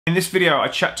In this video, I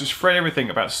chat to Fred Everything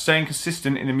about staying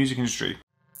consistent in the music industry.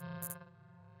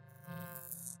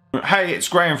 Hey, it's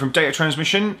Graham from Data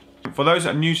Transmission. For those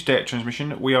that are new to Data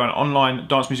Transmission, we are an online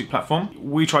dance music platform.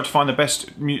 We try to find the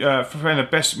best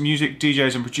music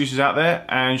DJs and producers out there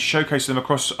and showcase them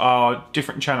across our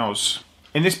different channels.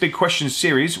 In this Big Questions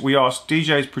series, we ask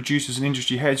DJs, producers and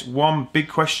industry heads one big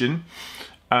question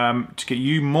to get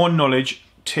you more knowledge,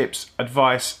 tips,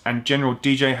 advice and general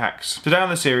DJ hacks. Today on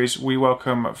the series, we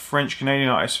welcome French-Canadian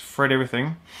artist Fred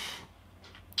Everything.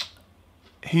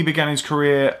 He began his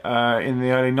career in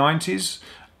the early 90s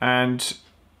and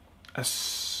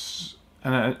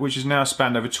which has now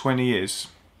spanned over 20 years.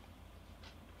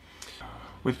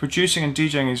 With producing and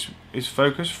DJing his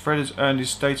focus, Fred has earned his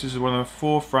status as one of the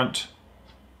forefront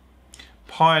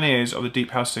pioneers of the deep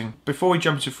house scene. Before we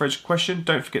jump into Fred's question,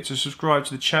 don't forget to subscribe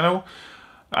to the channel.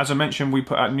 As I mentioned, we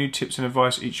put out new tips and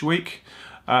advice each week.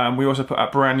 We also put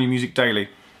out brand new music daily,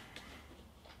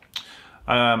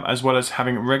 as well as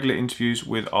having regular interviews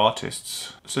with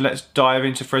artists. So let's dive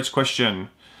into Fred's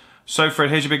question. So Fred,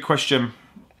 here's your big question.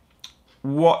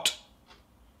 What's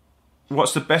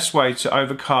the best way to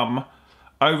overcome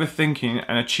overthinking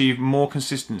and achieve more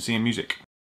consistency in music?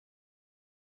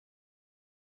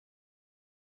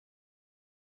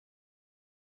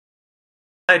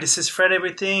 Hi, this is Fred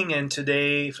Everything, and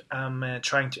today I'm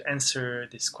trying to answer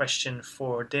this question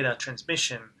for Data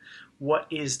Transmission. What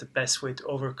is the best way to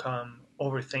overcome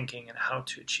overthinking and how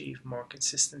to achieve more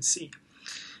consistency?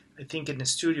 I think in the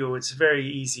studio it's very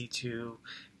easy to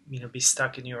be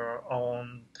stuck in your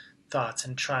own thoughts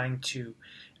and trying to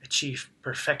achieve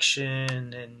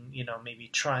perfection and maybe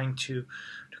trying to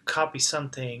copy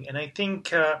something. And I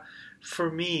think for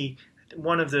me,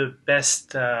 one of the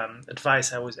best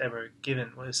advice I was ever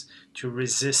given was to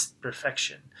resist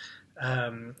perfection.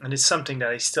 And it's something that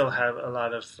I still have a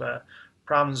lot of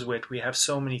problems with. We have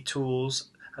so many tools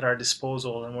at our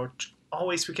disposal, and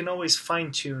we can always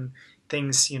fine-tune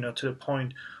things to the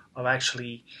point of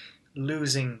actually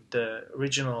losing the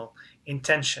original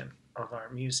intention of our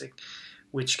music,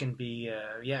 which can be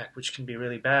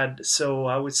really bad. So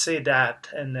I would say that,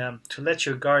 and to let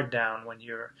your guard down when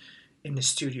you're in the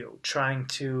studio, trying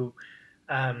to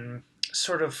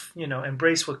sort of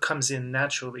embrace what comes in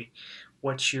naturally,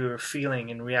 what you're feeling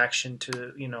in reaction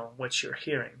to what you're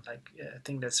hearing. I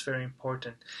think that's very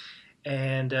important.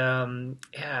 And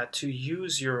to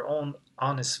use your own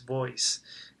honest voice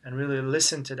and really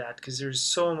listen to that, because there's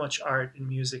so much art and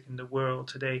music in the world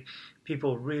today.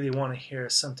 People really want to hear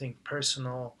something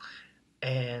personal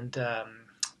and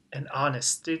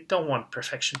honest. They don't want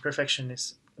perfection. Perfection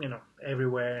is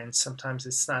everywhere, and sometimes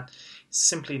it's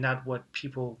simply not what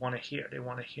people want to hear. They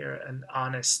want to hear an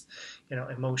honest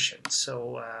emotion.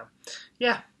 So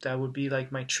that would be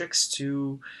like my tricks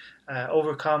to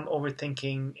overcome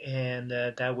overthinking, and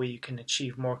that way you can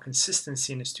achieve more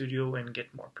consistency in the studio and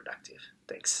get more productive.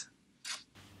 Thanks.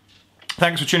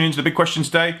 Thanks for tuning into the big question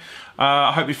today.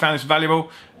 I hope you found this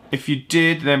valuable. If you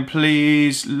did, then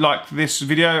please like this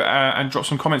video and drop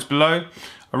some comments below.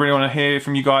 I really want to hear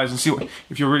from you guys and see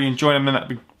if you're really enjoying them, then that'd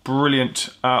be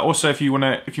brilliant. Also, if you want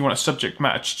a subject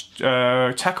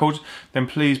matter tackled, then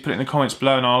please put it in the comments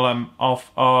below, and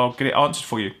I'll get it answered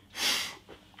for you.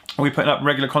 We're putting up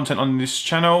regular content on this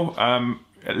channel,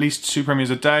 at least 2 premieres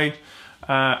a day,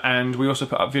 and we also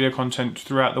put up video content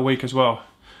throughout the week as well,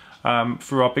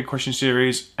 through our Big Question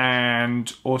series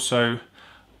and also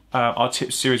our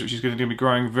tips series, which is going to be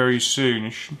growing very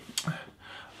soon.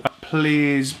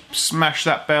 Please smash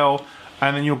that bell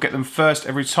and then you'll get them first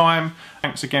every time.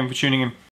 Thanks again for tuning in.